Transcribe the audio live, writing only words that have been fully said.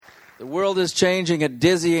The world is changing at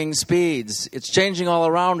dizzying speeds. It's changing all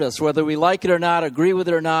around us. Whether we like it or not, agree with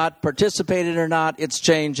it or not, participate in it or not, it's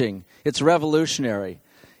changing. It's revolutionary.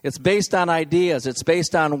 It's based on ideas. It's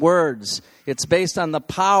based on words. It's based on the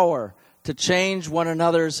power to change one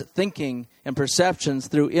another's thinking and perceptions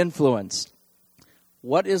through influence.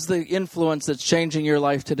 What is the influence that's changing your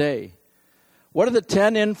life today? What are the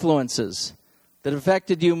 10 influences that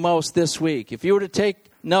affected you most this week? If you were to take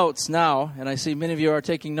notes now, and I see many of you are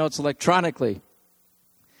taking notes electronically,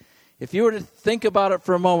 if you were to think about it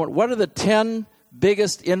for a moment, what are the 10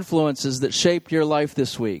 biggest influences that shaped your life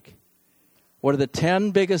this week? What are the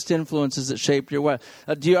 10 biggest influences that shaped your life?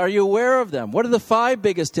 Are you aware of them? What are the 5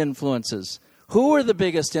 biggest influences? Who are the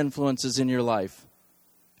biggest influences in your life?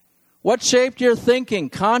 What shaped your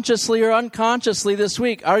thinking, consciously or unconsciously this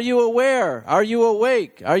week? Are you aware? Are you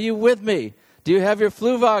awake? Are you with me? Do you have your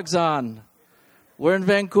Fluvogs on? We're in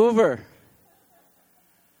Vancouver.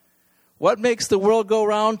 What makes the world go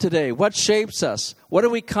round today? What shapes us? What are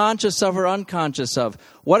we conscious of or unconscious of?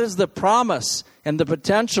 What is the promise and the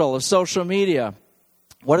potential of social media?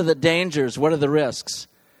 What are the dangers? What are the risks?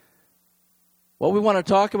 What we want to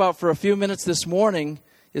talk about for a few minutes this morning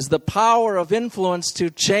is the power of influence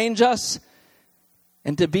to change us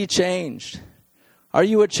and to be changed. Are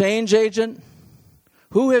you a change agent?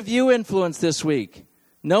 Who have you influenced this week?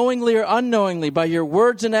 Knowingly or unknowingly, by your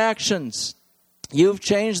words and actions, you've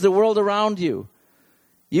changed the world around you.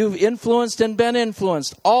 You've influenced and been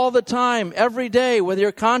influenced all the time, every day, whether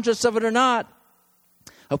you're conscious of it or not.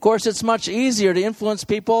 Of course, it's much easier to influence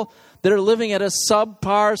people that are living at a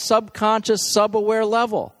subpar, subconscious, subaware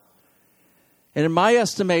level. And in my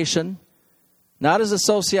estimation, not as a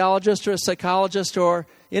sociologist or a psychologist or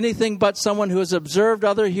anything but someone who has observed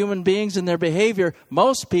other human beings and their behavior,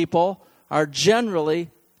 most people are generally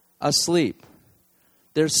asleep.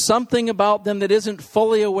 There's something about them that isn't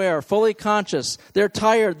fully aware, fully conscious. They're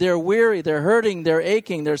tired, they're weary, they're hurting, they're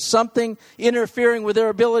aching. There's something interfering with their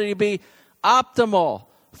ability to be optimal,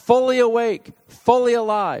 fully awake, fully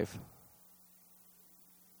alive.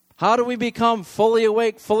 How do we become fully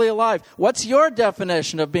awake, fully alive? What's your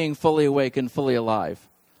definition of being fully awake and fully alive?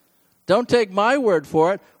 Don't take my word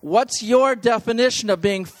for it. What's your definition of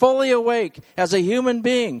being fully awake as a human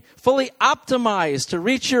being, fully optimized to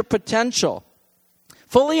reach your potential,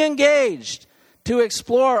 fully engaged to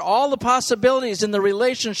explore all the possibilities in the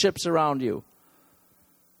relationships around you?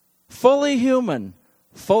 Fully human,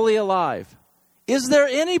 fully alive. Is there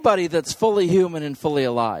anybody that's fully human and fully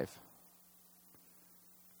alive?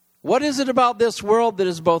 What is it about this world that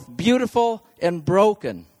is both beautiful and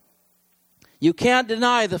broken? You can't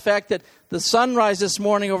deny the fact that the sunrise this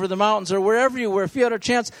morning over the mountains or wherever you were, if you had a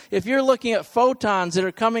chance, if you're looking at photons that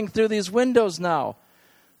are coming through these windows now,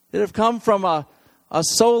 that have come from a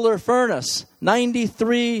solar furnace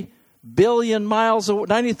 93 million miles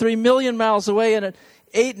away, and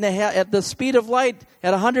at the speed of light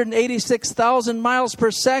at 186,000 miles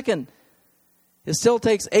per second. It still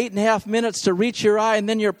takes 8.5 minutes to reach your eye, and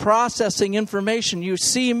then you're processing information. You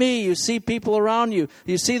see me, you see people around you,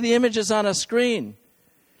 you see the images on a screen.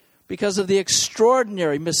 Because of the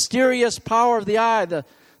extraordinary, mysterious power of the eye, the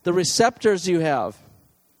receptors you have,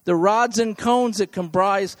 the rods and cones that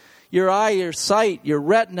comprise your eye, your sight, your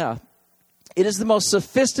retina. It is the most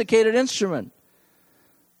sophisticated instrument.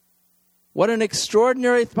 What an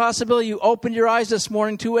extraordinary possibility. You opened your eyes this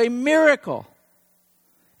morning to a miracle.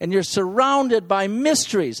 And you're surrounded by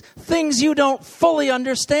mysteries, things you don't fully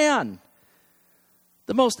understand.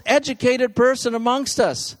 The most educated person amongst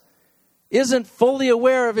us isn't fully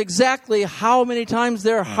aware of exactly how many times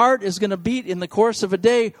their heart is going to beat in the course of a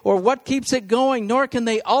day or what keeps it going, nor can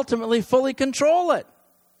they ultimately fully control it.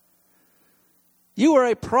 You are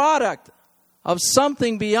a product of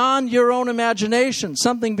something beyond your own imagination,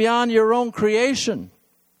 something beyond your own creation.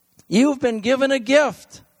 You've been given a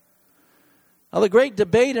gift. Now, the great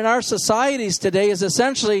debate in our societies today is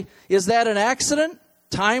essentially, is that an accident?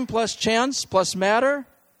 Time plus chance plus matter?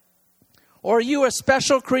 Or are you a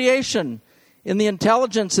special creation in the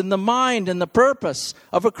intelligence, in the mind, and the purpose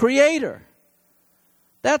of a creator?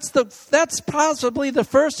 That's possibly the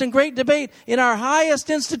first and great debate in our highest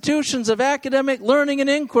institutions of academic learning and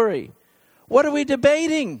inquiry. What are we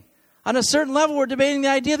debating? On a certain level, we're debating the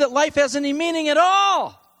idea that life has any meaning at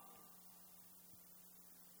all.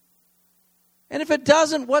 And if it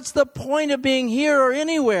doesn't, what's the point of being here or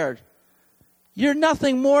anywhere? You're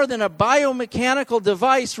nothing more than a biomechanical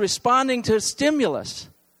device responding to stimulus.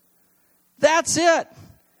 That's it.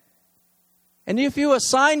 And if you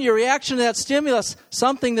assign your reaction to that stimulus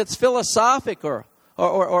something that's philosophic or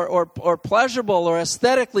pleasurable or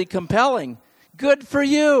aesthetically compelling, good for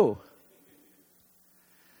you.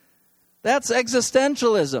 That's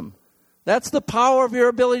existentialism. That's the power of your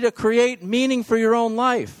ability to create meaning for your own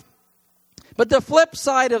life. But the flip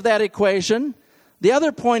side of that equation, the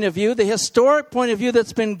other point of view, the historic point of view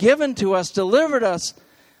that's been given to us, delivered us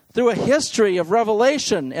through a history of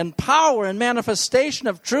revelation and power and manifestation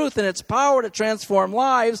of truth and its power to transform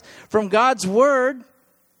lives from God's Word.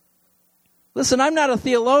 Listen, I'm not a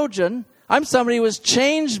theologian. I'm somebody who was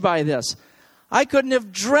changed by this. I couldn't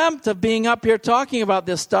have dreamt of being up here talking about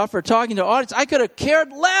this stuff or talking to audience. I could have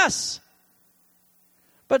cared less.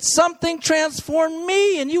 But something transformed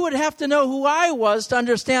me, and you would have to know who I was to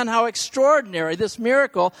understand how extraordinary this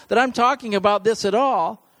miracle that I'm talking about this at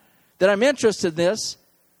all, that I'm interested in this,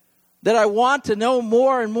 that I want to know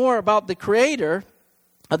more and more about the Creator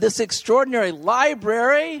of this extraordinary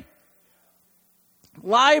library.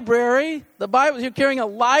 The Bible, you're carrying a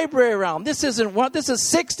library around. This isn't one, this is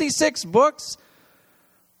 66 books,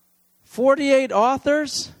 48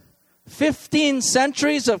 authors, 15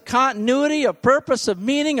 centuries of continuity, of purpose, of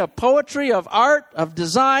meaning, of poetry, of art, of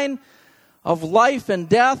design, of life and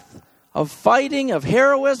death, of fighting, of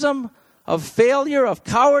heroism, of failure, of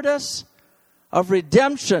cowardice, of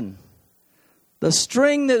redemption. The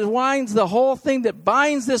string that winds the whole thing, that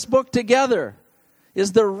binds this book together,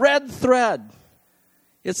 is the red thread.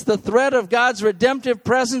 It's the thread of God's redemptive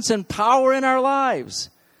presence and power in our lives.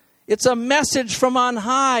 It's a message from on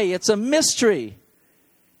high. It's a mystery.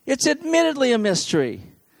 It's admittedly a mystery,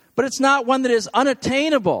 but it's not one that is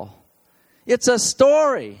unattainable. It's a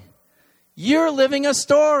story. You're living a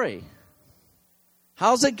story.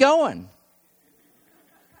 How's it going?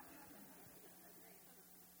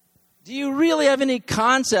 Do you really have any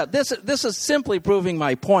concept? This is simply proving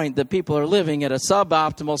my point that people are living at a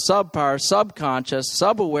suboptimal, subpar, subconscious,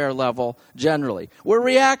 subaware level generally. We're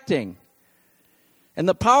reacting. And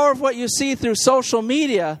the power of what you see through social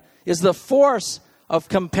media is the force of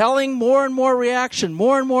compelling more and more reaction,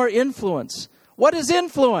 more and more influence. What is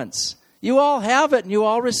influence? You all have it and you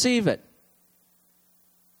all receive it.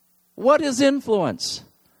 What is influence?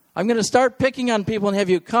 I'm going to start picking on people and have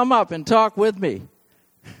you come up and talk with me.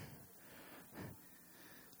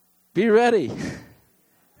 Be ready.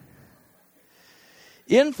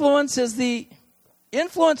 Influence is the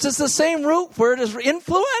same root word as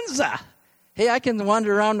influenza. Hey, I can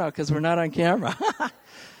wander around now because we're not on camera.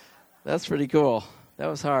 That's pretty cool. That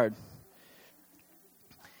was hard.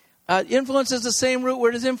 Influence is the same root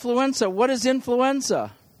word as influenza. What is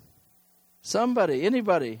influenza? Somebody,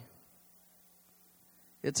 anybody.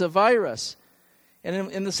 It's a virus.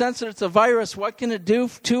 And in the sense that it's a virus, what can it do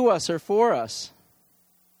to us or for us?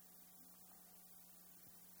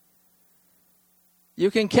 You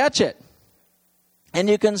can catch it. And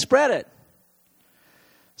you can spread it.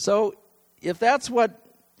 So if that's what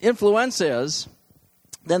influenza is,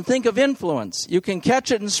 then think of influence. You can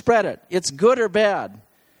catch it and spread it. It's good or bad,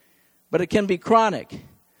 but it can be chronic.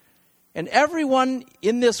 And everyone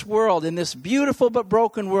in this world, in this beautiful but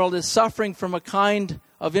broken world, is suffering from a kind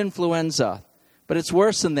of influenza. But it's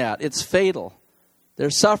worse than that. It's fatal.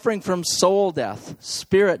 They're suffering from soul death,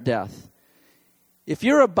 spirit death. If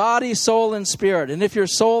you're a body, soul, and spirit, and if your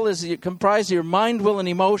soul is comprised of your mind, will, and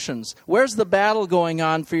emotions, where's the battle going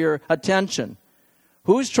on for your attention?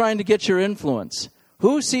 Who's trying to get your influence?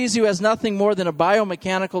 Who sees you as nothing more than a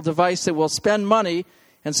biomechanical device that will spend money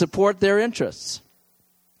and support their interests?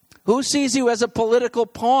 Who sees you as a political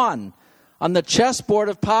pawn on the chessboard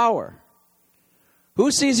of power?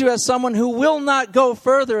 Who sees you as someone who will not go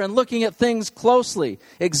further in looking at things closely,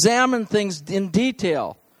 examine things in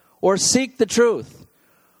detail, or seek the truth?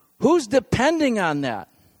 Who's depending on that?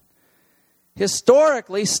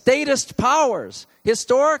 Historically, statist powers.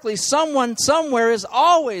 Historically, someone somewhere is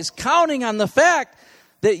always counting on the fact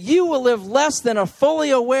that you will live less than a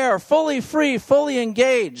fully aware, fully free, fully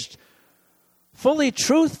engaged, fully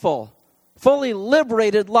truthful, fully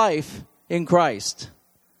liberated life in Christ.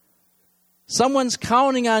 Someone's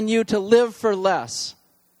counting on you to live for less.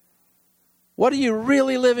 What are you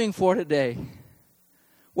really living for today?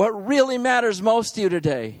 What really matters most to you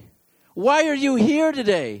today? Why are you here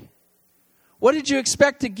today? What did you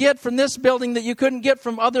expect to get from this building that you couldn't get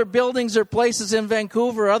from other buildings or places in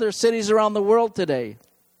Vancouver or other cities around the world today?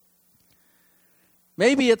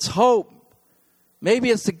 Maybe it's hope. Maybe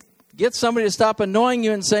it's to get somebody to stop annoying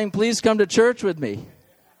you and saying, please come to church with me.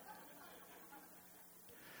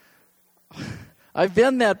 I've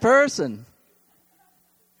been that person.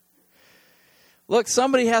 Look,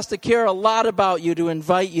 somebody has to care a lot about you to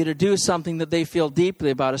invite you to do something that they feel deeply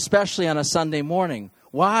about, especially on a Sunday morning.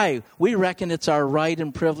 Why? We reckon it's our right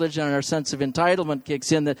and privilege, and our sense of entitlement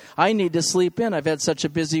kicks in that I need to sleep in. I've had such a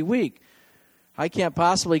busy week. I can't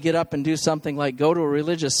possibly get up and do something like go to a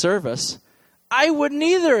religious service. I wouldn't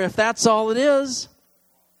either if that's all it is.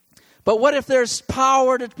 But what if there's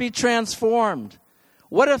power to be transformed?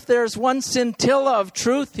 What if there's one scintilla of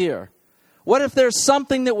truth here? What if there's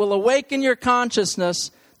something that will awaken your consciousness,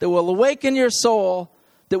 that will awaken your soul,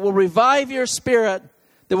 that will revive your spirit,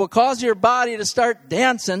 that will cause your body to start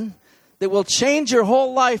dancing, that will change your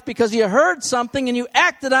whole life because you heard something and you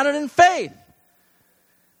acted on it in faith?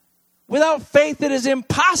 Without faith, it is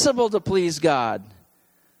impossible to please God.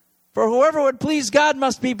 For whoever would please God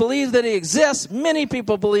must believe that He exists. Many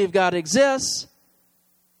people believe God exists.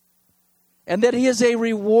 And that He is a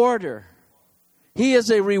rewarder. He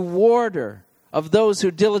is a rewarder of those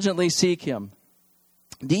who diligently seek Him.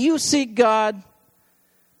 Do you seek God?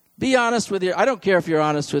 Be honest with I don't care if you're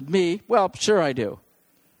honest with me. Well, sure I do.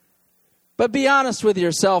 But be honest with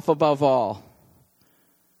yourself above all.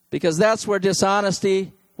 Because that's where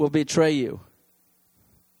dishonesty will betray you.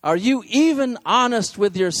 Are you even honest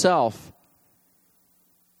with yourself?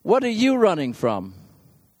 What are you running from?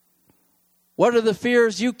 What are the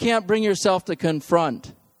fears you can't bring yourself to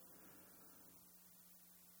confront?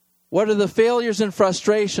 What are the failures and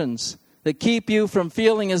frustrations that keep you from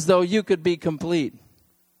feeling as though you could be complete?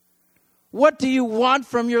 What do you want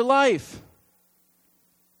from your life?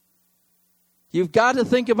 You've got to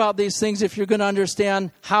think about these things if you're going to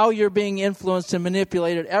understand how you're being influenced and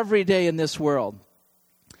manipulated every day in this world.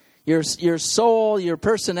 Your soul, your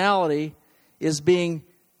personality is being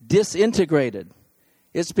disintegrated.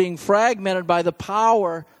 It's being fragmented by the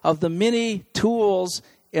power of the many tools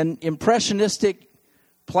and impressionistic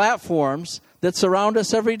platforms that surround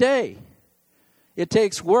us every day. It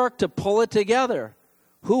takes work to pull it together.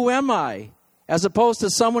 Who am I? As opposed to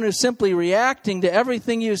someone who's simply reacting to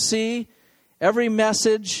everything you see, every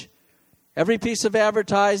message, every piece of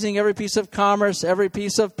advertising, every piece of commerce, every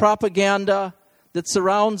piece of propaganda that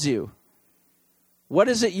surrounds you. What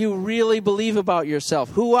is it you really believe about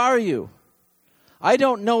yourself? Who are you? I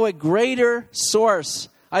don't know a greater source.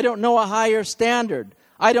 I don't know a higher standard.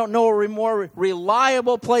 I don't know a more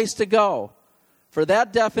reliable place to go for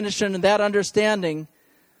that definition and that understanding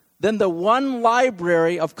than the one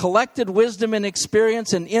library of collected wisdom and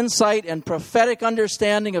experience and insight and prophetic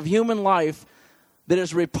understanding of human life that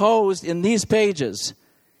is reposed in these pages.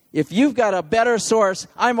 If you've got a better source,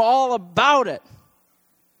 I'm all about it.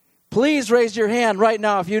 Please raise your hand right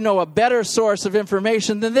now if you know a better source of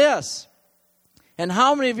information than this. And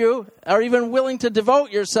how many of you are even willing to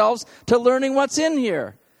devote yourselves to learning what's in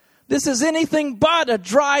here? This is anything but a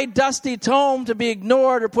dry, dusty tome to be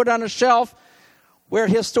ignored or put on a shelf where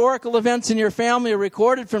historical events in your family are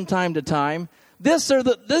recorded from time to time. These are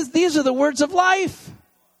the words of life.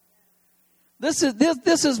 This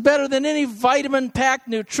is better than any vitamin-packed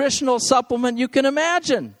nutritional supplement you can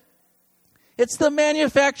imagine. It's the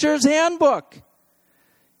manufacturer's handbook.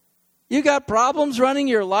 You got problems running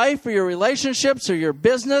your life or your relationships or your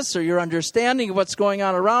business or your understanding of what's going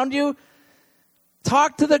on around you?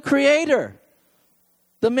 Talk to the Creator.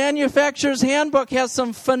 The manufacturer's handbook has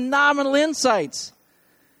some phenomenal insights.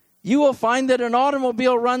 You will find that an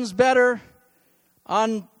automobile runs better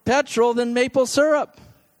on petrol than maple syrup.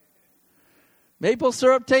 Maple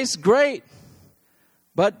syrup tastes great,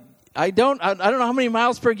 but I don't know how many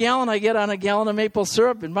miles per gallon I get on a gallon of maple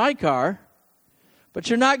syrup in my car. But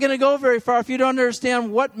you're not going to go very far if you don't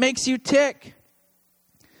understand what makes you tick.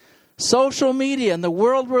 Social media and the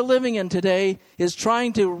world we're living in today is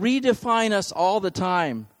trying to redefine us all the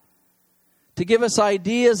time, to give us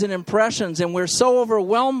ideas and impressions, and we're so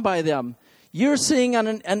overwhelmed by them. You're seeing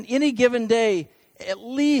on any given day, at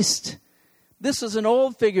least, this is an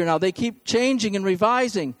old figure now, they keep changing and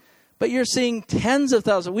revising, but you're seeing tens of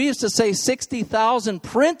thousands. We used to say 60,000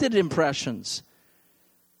 printed impressions.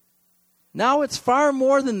 Now it's far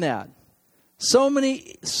more than that. So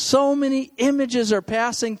many images are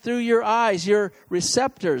passing through your eyes, your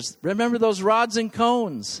receptors. Remember those rods and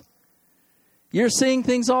cones. You're seeing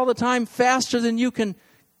things all the time faster than you can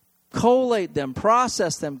collate them,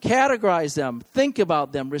 process them, categorize them, think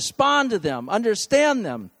about them, respond to them, understand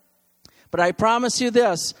them. But I promise you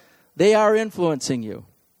this, they are influencing you.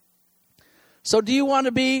 So do you want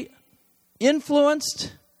to be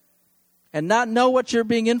influenced and not know what you're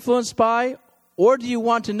being influenced by? Or do you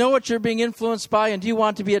want to know what you're being influenced by, and do you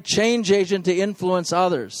want to be a change agent to influence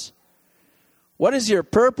others? What is your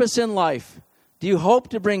purpose in life? Do you hope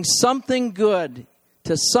to bring something good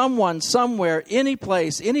to someone, somewhere, any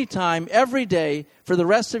place, any time, every day, for the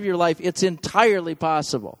rest of your life? It's entirely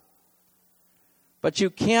possible. But you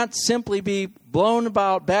can't simply be blown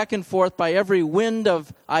about back and forth by every wind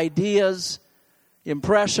of ideas,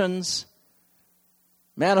 impressions,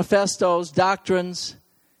 manifestos, doctrines.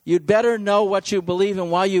 You'd better know what you believe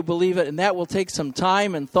and why you believe it, and that will take some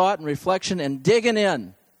time and thought and reflection and digging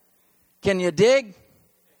in. Can you dig?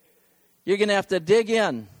 You're going to have to dig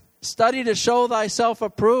in. Study to show thyself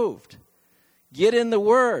approved. Get in the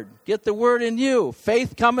Word. Get the Word in you.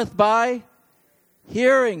 Faith cometh by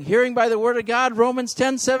hearing. Hearing by the Word of God. Romans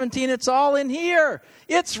 10:17. It's all in here.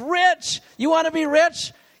 It's rich. You want to be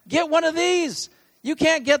rich? Get one of these. You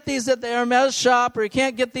can't get these at the Hermes shop, or you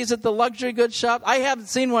can't get these at the luxury goods shop. I haven't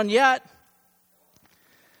seen one yet.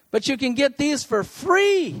 But you can get these for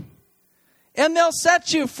free. And they'll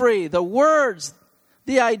set you free. The words,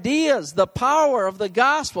 the ideas, the power of the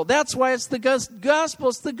gospel. That's why it's the gospel.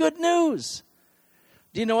 It's the good news.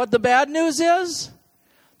 Do you know what the bad news is?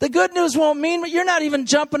 The good news won't mean you're not even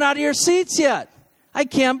jumping out of your seats yet. I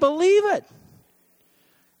can't believe it.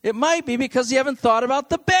 It might be because you haven't thought about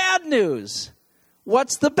the bad news.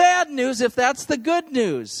 What's the bad news if that's the good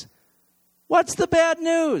news? What's the bad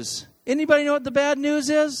news? Anybody know what the bad news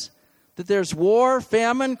is? That there's war,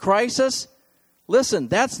 famine, crisis. Listen,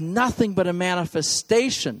 that's nothing but a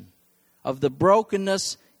manifestation of the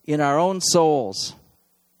brokenness in our own souls,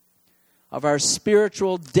 of our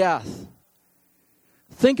spiritual death.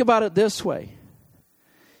 Think about it this way.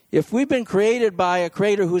 If we've been created by a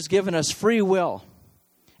creator who's given us free will,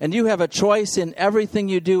 and you have a choice in everything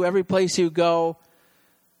you do, every place you go,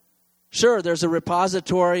 sure, there's a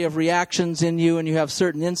repository of reactions in you, and you have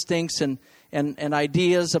certain instincts and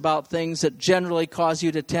ideas about things that generally cause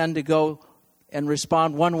you to tend to go and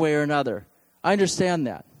respond one way or another. I understand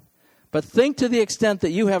that. But think to the extent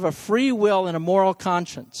that you have a free will and a moral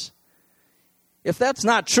conscience. If that's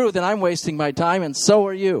not true, then I'm wasting my time, and so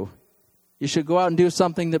are you. You should go out and do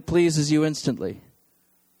something that pleases you instantly.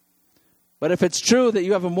 But if it's true that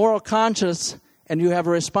you have a moral conscience and you have a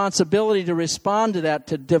responsibility to respond to that,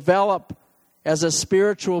 to develop as a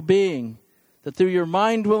spiritual being, that through your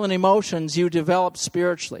mind, will, and emotions you develop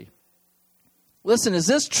spiritually. Listen, is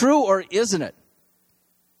this true or isn't it?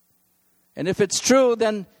 And if it's true,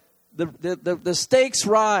 then the stakes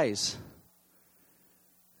rise.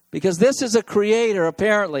 Because this is a creator,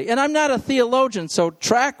 apparently. And I'm not a theologian, so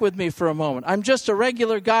track with me for a moment. I'm just a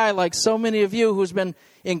regular guy like so many of you who's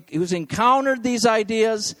encountered these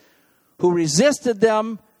ideas, who resisted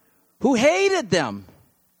them, who hated them.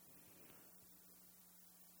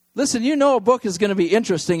 Listen, you know a book is going to be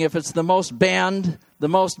interesting if it's the most banned, the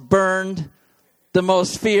most burned, the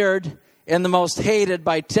most feared, and the most hated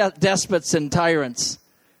by despots and tyrants.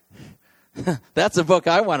 That's a book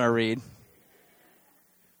I want to read.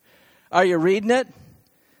 Are you reading it?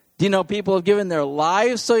 Do you know people have given their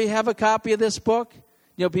lives so you have a copy of this book?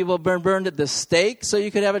 You know people have been burned at the stake so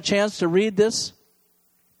you could have a chance to read this?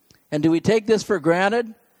 And do we take this for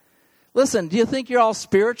granted? Listen, do you think you're all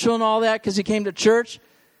spiritual and all that because you came to church?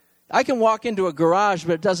 I can walk into a garage,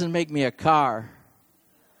 but it doesn't make me a car.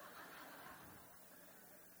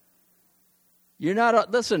 You're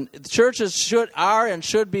not, listen, churches are and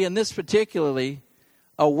should be, in this particularly,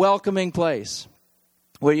 a welcoming place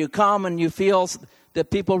where you come and you feel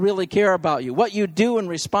that people really care about you. What you do in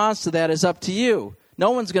response to that is up to you.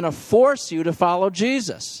 No one's going to force you to follow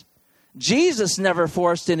Jesus. Jesus never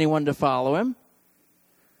forced anyone to follow him.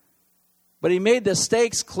 But he made the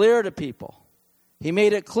stakes clear to people. He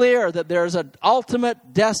made it clear that there's an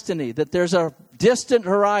ultimate destiny, that there's a distant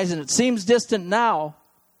horizon. It seems distant now.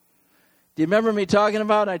 Do you remember me talking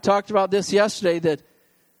about, and I talked about this yesterday, that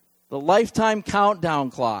the lifetime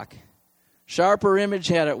countdown clock, Sharper Image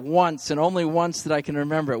had it once, and only once that I can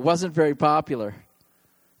remember. It wasn't very popular.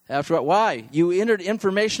 After what? Why? You entered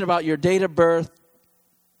information about your date of birth,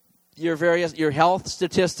 your health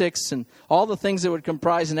statistics, and all the things that would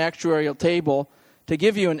comprise an actuarial table to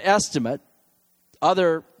give you an estimate,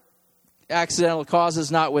 other accidental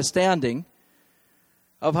causes notwithstanding,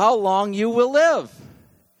 of how long you will live.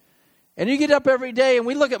 And you get up every day, and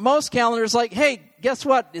we look at most calendars like, hey, guess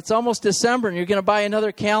what? It's almost December, and you're going to buy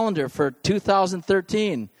another calendar for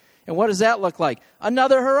 2013. And what does that look like?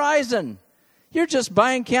 Another horizon. You're just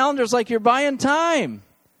buying calendars like you're buying time.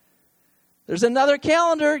 There's another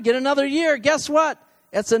calendar, get another year. Guess what?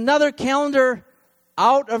 It's another calendar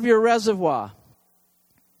out of your reservoir.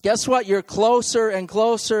 Guess what? You're closer and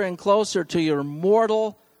closer and closer to your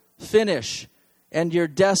mortal finish and your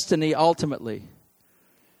destiny ultimately.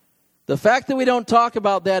 The fact that we don't talk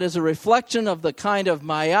about that is a reflection of the kind of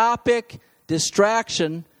myopic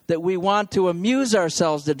distraction that we want to amuse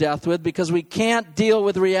ourselves to death with because we can't deal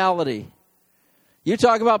with reality. You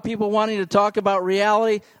talk about people wanting to talk about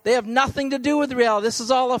reality, they have nothing to do with reality. This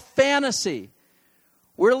is all a fantasy.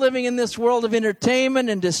 We're living in this world of entertainment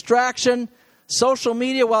and distraction social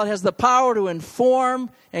media, while it has the power to inform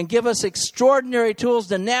and give us extraordinary tools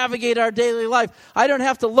to navigate our daily life, I don't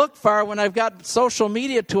have to look far when I've got social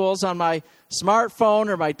media tools on my smartphone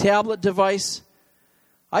or my tablet device.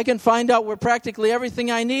 I can find out where practically everything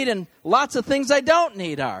I need and lots of things I don't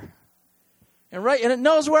need are. And it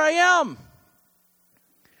knows where I am.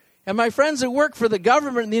 And my friends who work for the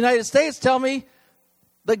government in the United States tell me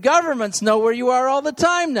the governments know where you are all the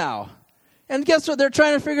time now. And guess what? They're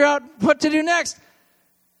trying to figure out what to do next.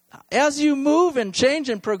 As you move and change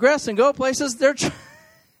and progress and go places, they're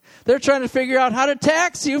trying to figure out how to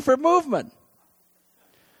tax you for movement.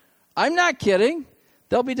 I'm not kidding.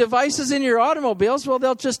 There'll be devices in your automobiles. Well,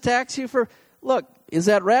 they'll just tax you for, look, is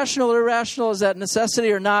that rational or irrational? Is that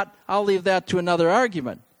necessity or not? I'll leave that to another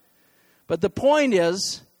argument. But the point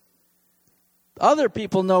is, other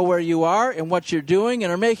people know where you are and what you're doing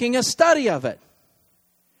and are making a study of it.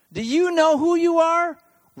 Do you know who you are,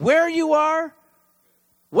 where you are,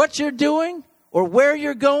 what you're doing, or where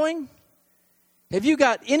you're going? Have you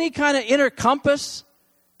got any kind of inner compass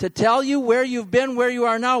to tell you where you've been, where you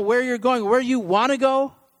are now, where you're going, where you want to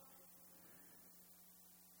go?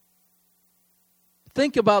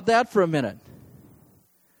 Think about that for a minute.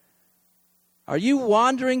 Are you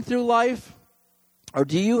wandering through life, or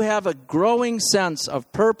do you have a growing sense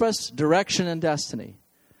of purpose, direction, and destiny?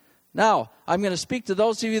 Now, I'm going to speak to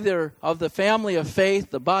those of you that are of the family of faith,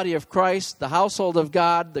 the body of Christ, the household of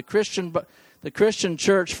God, the Christian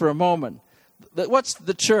church for a moment. What's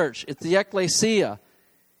the church? It's the ecclesia.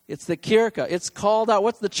 It's the kirka. It's called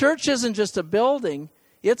out. The church isn't just a building.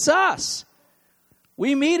 It's us.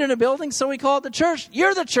 We meet in a building, so we call it the church.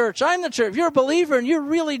 You're the church. I'm the church. If you're a believer and you're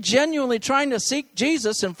really genuinely trying to seek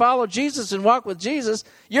Jesus and follow Jesus and walk with Jesus,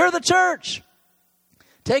 you're the church.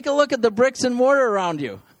 Take a look at the bricks and mortar around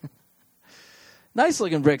you. Nice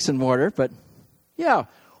looking bricks and mortar, but yeah,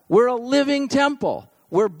 we're a living temple.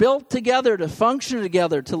 We're built together to function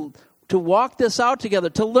together, to walk this out together,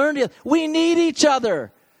 to learn together. We need each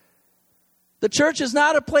other. The church is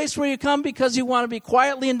not a place where you come because you want to be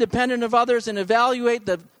quietly independent of others and evaluate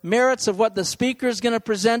the merits of what the speaker is going to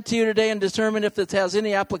present to you today and determine if it has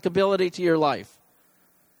any applicability to your life.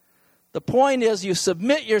 The point is you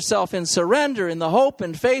submit yourself in surrender, in the hope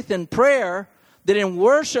and faith and prayer that in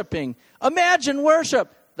worshiping, imagine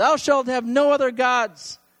worship. Thou shalt have no other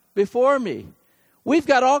gods before me. We've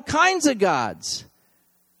got all kinds of gods.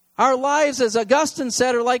 Our lives, as Augustine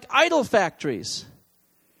said, are like idol factories.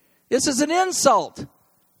 This is an insult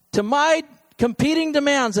to my competing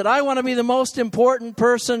demands that I want to be the most important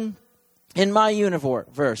person in my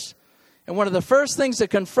universe. And one of the first things to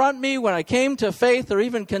confront me when I came to faith or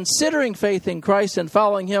even considering faith in Christ and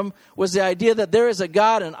following Him was the idea that there is a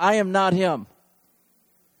God and I am not Him.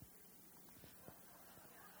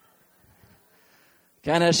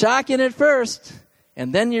 Kind of shocking at first,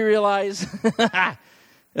 and then you realize,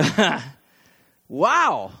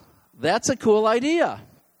 wow, that's a cool idea.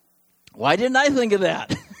 Why didn't I think of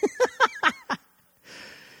that?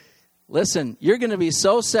 Listen, you're going to be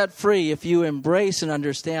so set free if you embrace and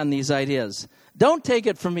understand these ideas. Don't take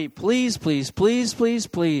it from me. Please, please, please, please,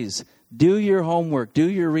 please. Do your homework. Do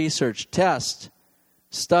your research. Test.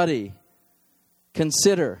 Study.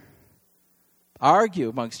 Consider. Argue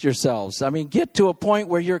amongst yourselves. Get to a point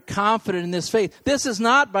where you're confident in this faith. This is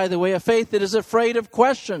not, by the way, a faith that is afraid of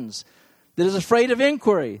questions, that is afraid of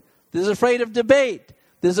inquiry, that is afraid of debate,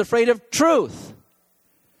 that is afraid of truth.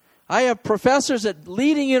 I have professors at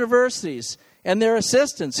leading universities and their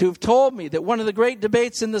assistants who've told me that one of the great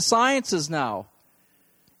debates in the sciences now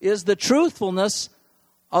is the truthfulness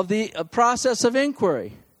of the process of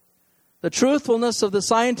inquiry, the truthfulness of the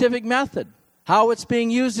scientific method, how it's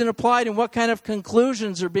being used and applied, and what kind of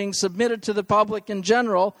conclusions are being submitted to the public in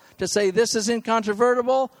general to say this is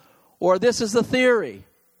incontrovertible or this is the theory.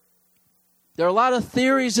 There are a lot of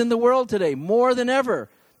theories in the world today, more than ever,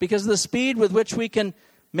 because of the speed with which we can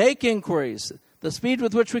make inquiries, the speed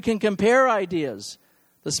with which we can compare ideas,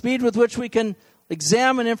 the speed with which we can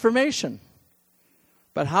examine information.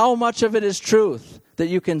 But how much of it is truth that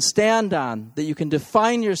you can stand on, that you can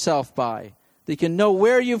define yourself by, that you can know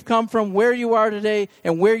where you've come from, where you are today,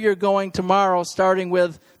 and where you're going tomorrow, starting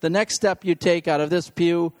with the next step you take out of this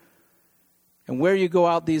pew and where you go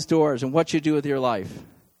out these doors and what you do with your life.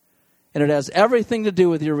 And it has everything to do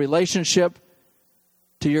with your relationship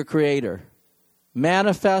to your Creator,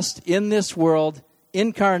 manifest in this world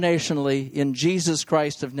incarnationally in Jesus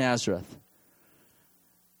Christ of Nazareth.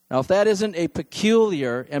 Now, if that isn't a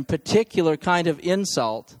peculiar and particular kind of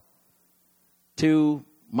insult to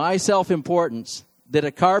my self-importance, that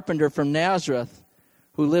a carpenter from Nazareth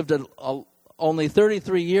who lived only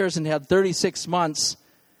 33 years and had 36 months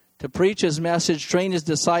to preach his message, train his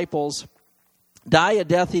disciples, die a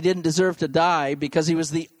death he didn't deserve to die because he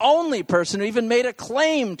was the only person who even made a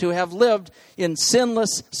claim to have lived in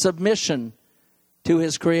sinless submission to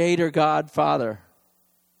his Creator, God, Father.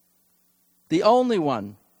 The only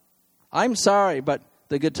one. I'm sorry, but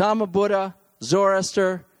the Gautama Buddha,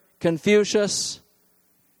 Zoroaster, Confucius,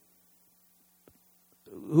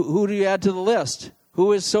 who do you add to the list?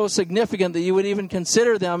 Who is so significant that you would even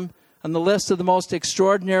consider them on the list of the most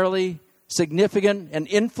extraordinarily significant and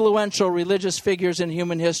influential religious figures in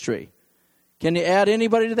human history? Can you add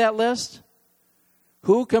anybody to that list?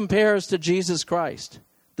 Who compares to Jesus Christ?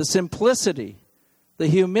 The simplicity, the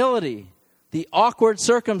humility, the awkward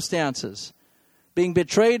circumstances, being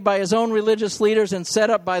betrayed by his own religious leaders and set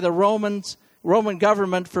up by the Roman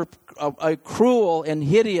government for a cruel and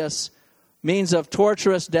hideous means of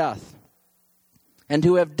torturous death. And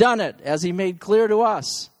to have done it, as he made clear to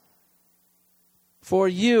us, for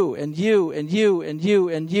you and you and you and you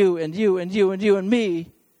and you and you and you and you and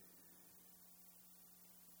me,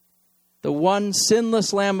 the one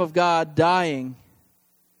sinless Lamb of God dying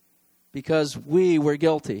because we were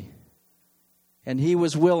guilty. And he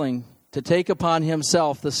was willing to take upon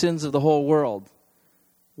himself the sins of the whole world,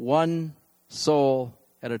 one soul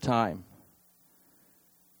at a time.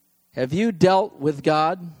 Have you dealt with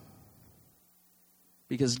God?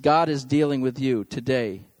 Because God is dealing with you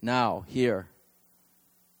today, now, here.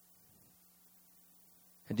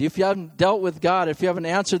 And if you haven't dealt with God, if you haven't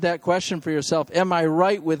answered that question for yourself, am I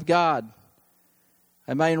right with God?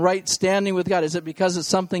 Am I in right standing with God? Is it because it's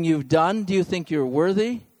something you've done? Do you think you're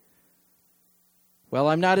worthy? Well,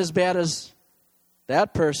 I'm not as bad as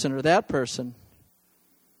that person or that person.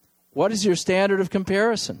 What is your standard of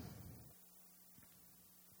comparison?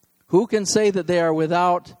 Who can say that they are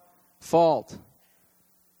without fault,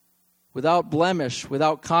 without blemish,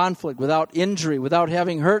 without conflict, without injury, without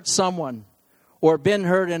having hurt someone or been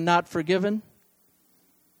hurt and not forgiven?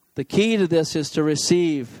 The key to this is to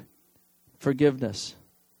receive forgiveness.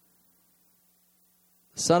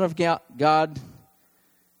 The Son of God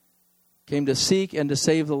came to seek and to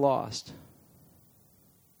save the lost.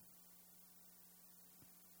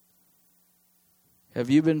 Have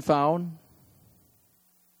you been found?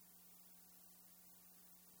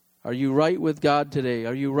 Are you right with God today?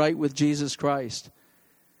 Are you right with Jesus Christ?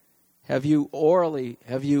 Have you orally,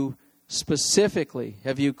 have you specifically,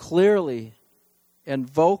 have you clearly and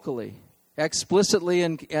vocally, explicitly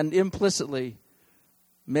and implicitly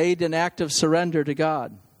made an act of surrender to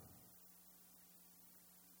God?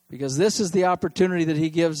 Because this is the opportunity that he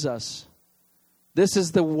gives us. This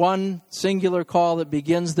is the one singular call that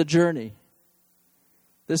begins the journey.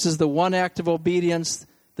 This is the one act of obedience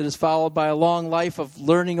that is followed by a long life of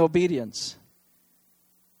learning obedience.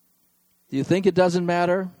 Do you think it doesn't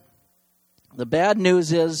matter? The bad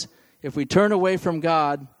news is, if we turn away from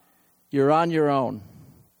God, you're on your own.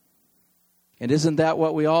 And isn't that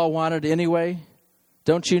what we all wanted anyway?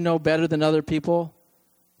 Don't you know better than other people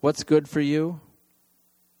what's good for you?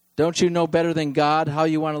 Don't you know better than God how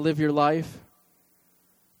you want to live your life?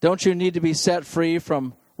 Don't you need to be set free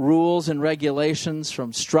from rules and regulations,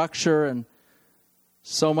 from structure and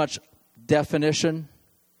so much definition?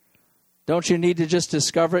 Don't you need to just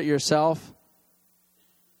discover it yourself?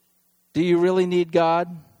 Do you really need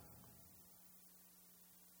God?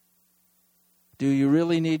 Do you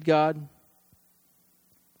really need God?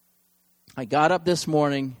 I got up this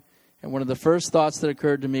morning, and one of the first thoughts that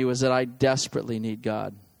occurred to me was that I desperately need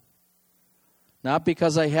God. Not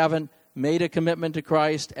because I haven't made a commitment to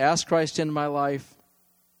Christ, asked Christ into my life.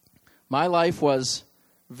 My life was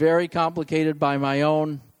very complicated by my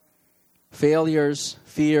own failures,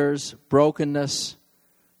 fears, brokenness,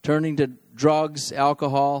 turning to drugs,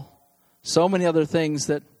 alcohol, so many other things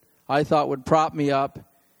that I thought would prop me up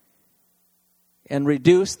and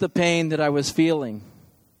reduce the pain that I was feeling.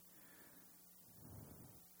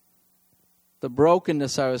 The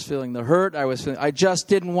brokenness I was feeling, the hurt I was feeling. I just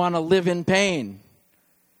didn't want to live in pain.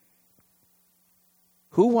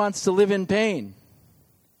 Who wants to live in pain?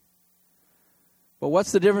 But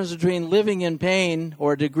what's the difference between living in pain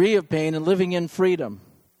or a degree of pain and living in freedom?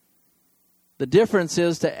 The difference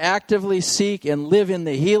is to actively seek and live in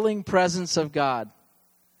the healing presence of God.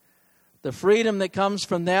 The freedom that comes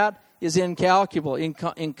from that is incalculable,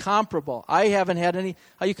 incomparable. I haven't had any.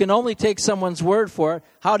 You can only take someone's word for it.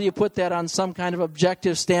 How do you put that on some kind of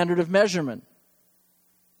objective standard of measurement?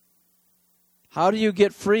 How do you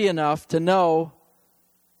get free enough to know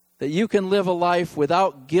that you can live a life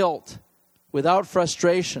without guilt, without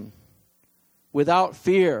frustration, without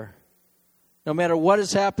fear? No matter what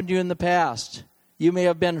has happened to you in the past, you may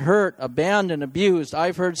have been hurt, abandoned, abused.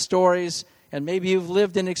 I've heard stories And maybe you've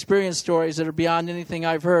lived and experienced stories that are beyond anything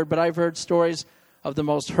I've heard, but I've heard stories of the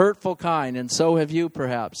most hurtful kind, and so have you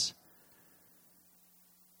perhaps.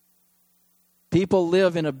 People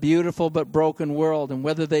live in a beautiful but broken world, and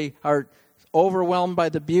whether they are overwhelmed by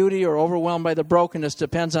the beauty or overwhelmed by the brokenness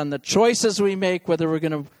depends on the choices we make, whether we're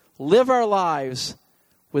going to live our lives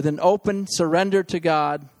with an open surrender to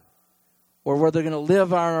God, or whether we're going to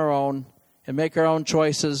live on our own and make our own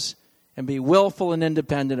choices and be willful and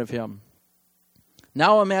independent of Him.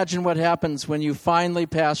 Now imagine what happens when you finally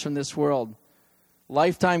pass from this world.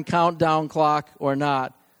 Lifetime countdown clock or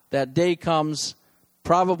not, that day comes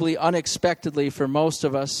probably unexpectedly for most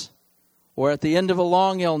of us, or at the end of a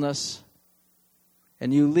long illness,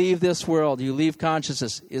 and you leave this world, you leave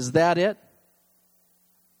consciousness. Is that it?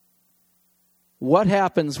 What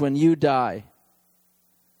happens when you die?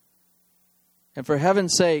 And for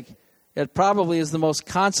heaven's sake, it probably is the most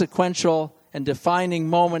consequential and defining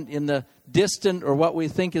moment in the distant, or what we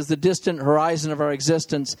think is the distant horizon of our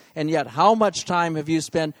existence. And yet, how much time have you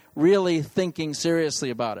spent really thinking seriously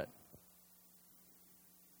about it?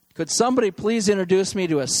 Could somebody please introduce me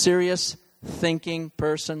to a serious thinking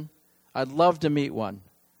person? I'd love to meet one.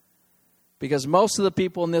 Because most of the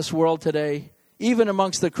people in this world today, even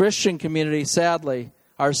amongst the Christian community, sadly,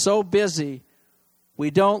 are so busy,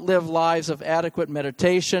 we don't live lives of adequate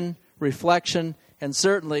meditation, reflection, and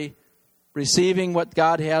certainly receiving what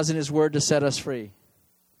God has in His Word to set us free.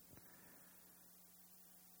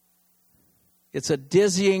 It's a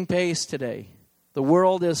dizzying pace today. The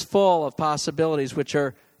world is full of possibilities which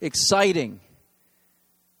are exciting,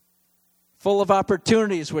 full of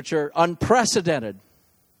opportunities which are unprecedented.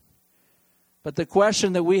 But the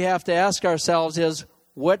question that we have to ask ourselves is,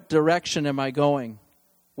 what direction am I going?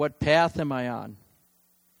 What path am I on?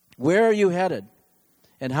 Where are you headed?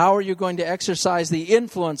 And how are you going to exercise the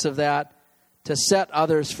influence of that to set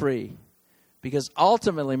others free? Because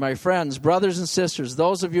ultimately, my friends, brothers and sisters,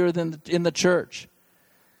 those of you in the church,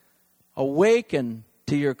 awaken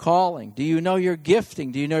to your calling. Do you know your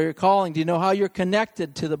gifting? Do you know your calling? Do you know how you're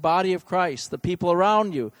connected to the body of Christ, the people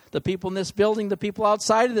around you, the people in this building, the people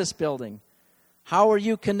outside of this building? How are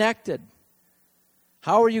you connected?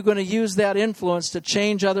 How are you going to use that influence to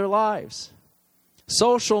change other lives?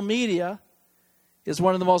 Social media is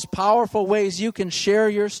one of the most powerful ways you can share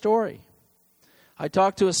your story. I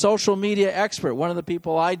talked to a social media expert, one of the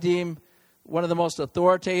people I deem one of the most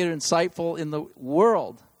authoritative and insightful in the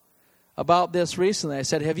world, about this recently. I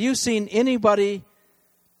said, have you seen anybody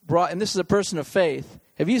and this is a person of faith,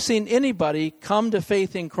 have you seen anybody come to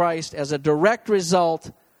faith in Christ as a direct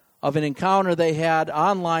result of an encounter they had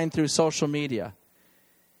online through social media?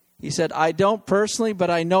 He said, I don't personally, but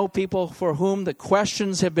I know people for whom the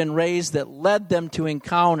questions have been raised that led them to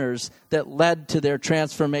encounters that led to their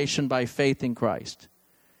transformation by faith in Christ.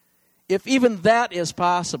 If even that is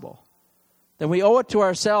possible, then we owe it to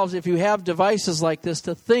ourselves, if you have devices like this,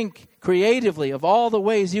 to think creatively of all the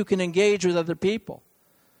ways you can engage with other people.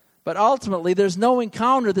 But ultimately, there's no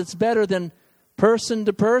encounter that's better than person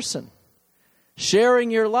to person.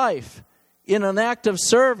 Sharing your life in an act of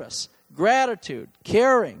service, gratitude,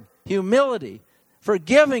 caring, humility,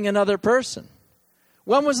 forgiving another person.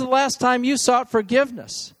 When was the last time you sought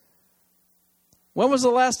forgiveness? When was the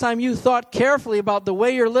last time you thought carefully about the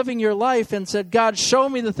way you're living your life and said, God, show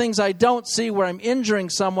me the things I don't see where I'm injuring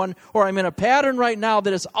someone, or I'm in a pattern right now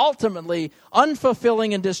that is ultimately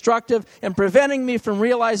unfulfilling and destructive and preventing me from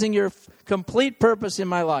realizing your complete purpose in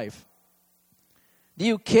my life? Do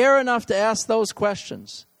you care enough to ask those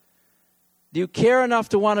questions? Do you care enough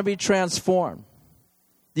to want to be transformed?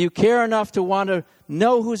 Do you care enough to want to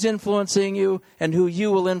know who's influencing you and who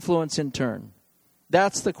you will influence in turn?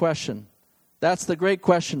 That's the question. That's the great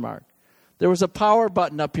question mark. There was a power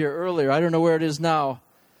button up here earlier. I don't know where it is now.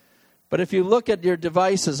 But if you look at your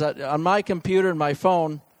devices, on my computer and my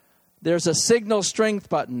phone, there's a signal strength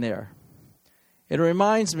button there. It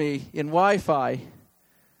reminds me in Wi-Fi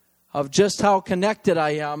of just how connected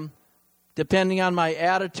I am, depending on my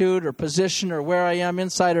attitude or position or where I am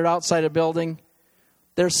inside or outside a building.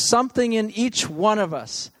 There's something in each one of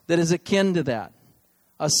us that is akin to that,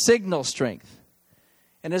 a signal strength.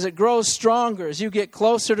 And as it grows stronger, as you get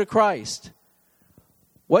closer to Christ,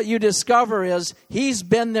 what you discover is He's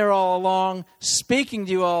been there all along, speaking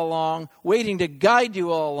to you all along, waiting to guide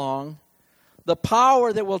you all along. The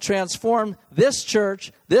power that will transform this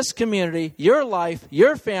church, this community, your life,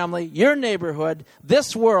 your family, your neighborhood,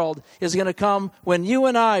 this world is going to come when you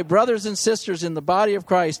and I, brothers and sisters in the body of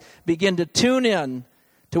Christ, begin to tune in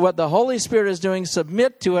to what the Holy Spirit is doing,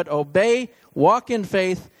 submit to it, obey, walk in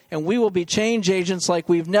faith, and we will be change agents like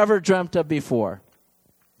we've never dreamt of before.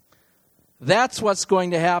 That's what's going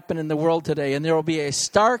to happen in the world today. And there will be a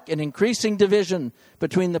stark and increasing division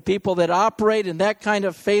between the people that operate in that kind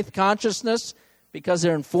of faith consciousness because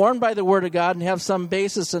they're informed by the Word of God and have some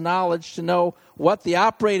basis of knowledge to know what the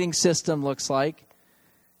operating system looks like.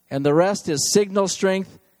 And the rest is signal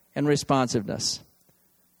strength and responsiveness.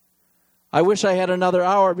 I wish I had another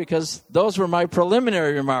hour because those were my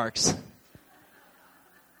preliminary remarks.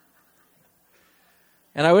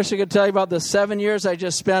 And I wish I could tell you about the 7 years I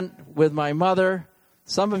just spent with my mother.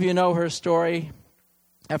 Some of you know her story.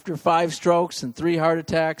 After 5 strokes and 3 heart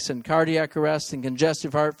attacks and cardiac arrest and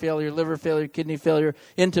congestive heart failure, liver failure, kidney failure,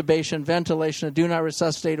 intubation, ventilation, a do not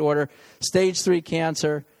resuscitate order, stage 3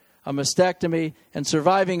 cancer, a mastectomy, and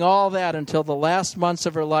surviving all that until the last months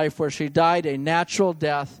of her life where she died a natural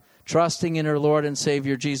death, trusting in her Lord and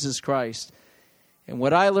Savior, Jesus Christ. And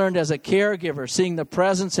what I learned as a caregiver, seeing the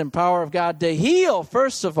presence and power of God to heal,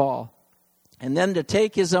 first of all, and then to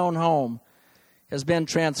take His own home, has been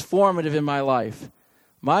transformative in my life.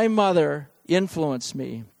 My mother influenced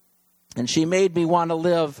me, and she made me want to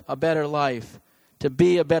live a better life, to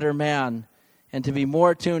be a better man, and to be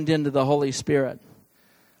more tuned into the Holy Spirit.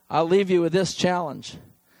 I'll leave you with this challenge,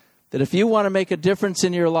 that if you want to make a difference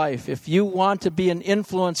in your life, if you want to be an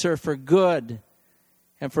influencer for good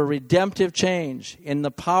and for redemptive change in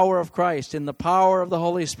the power of Christ, in the power of the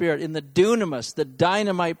Holy Spirit, in the dunamis, the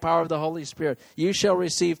dynamite power of the Holy Spirit, you shall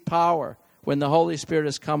receive power when the Holy Spirit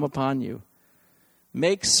has come upon you.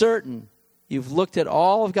 Make certain you've looked at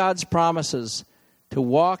all of God's promises to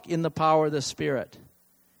walk in the power of the Spirit,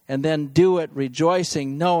 and then do it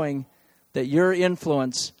rejoicing, knowing that your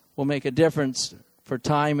influence will make a difference for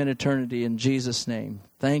time and eternity in Jesus' name.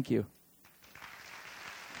 Thank you.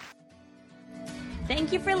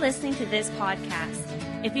 Thank you for listening to this podcast.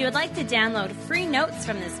 If you would like to download free notes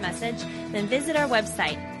from this message, then visit our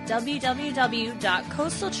website,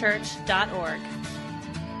 www.coastalchurch.org.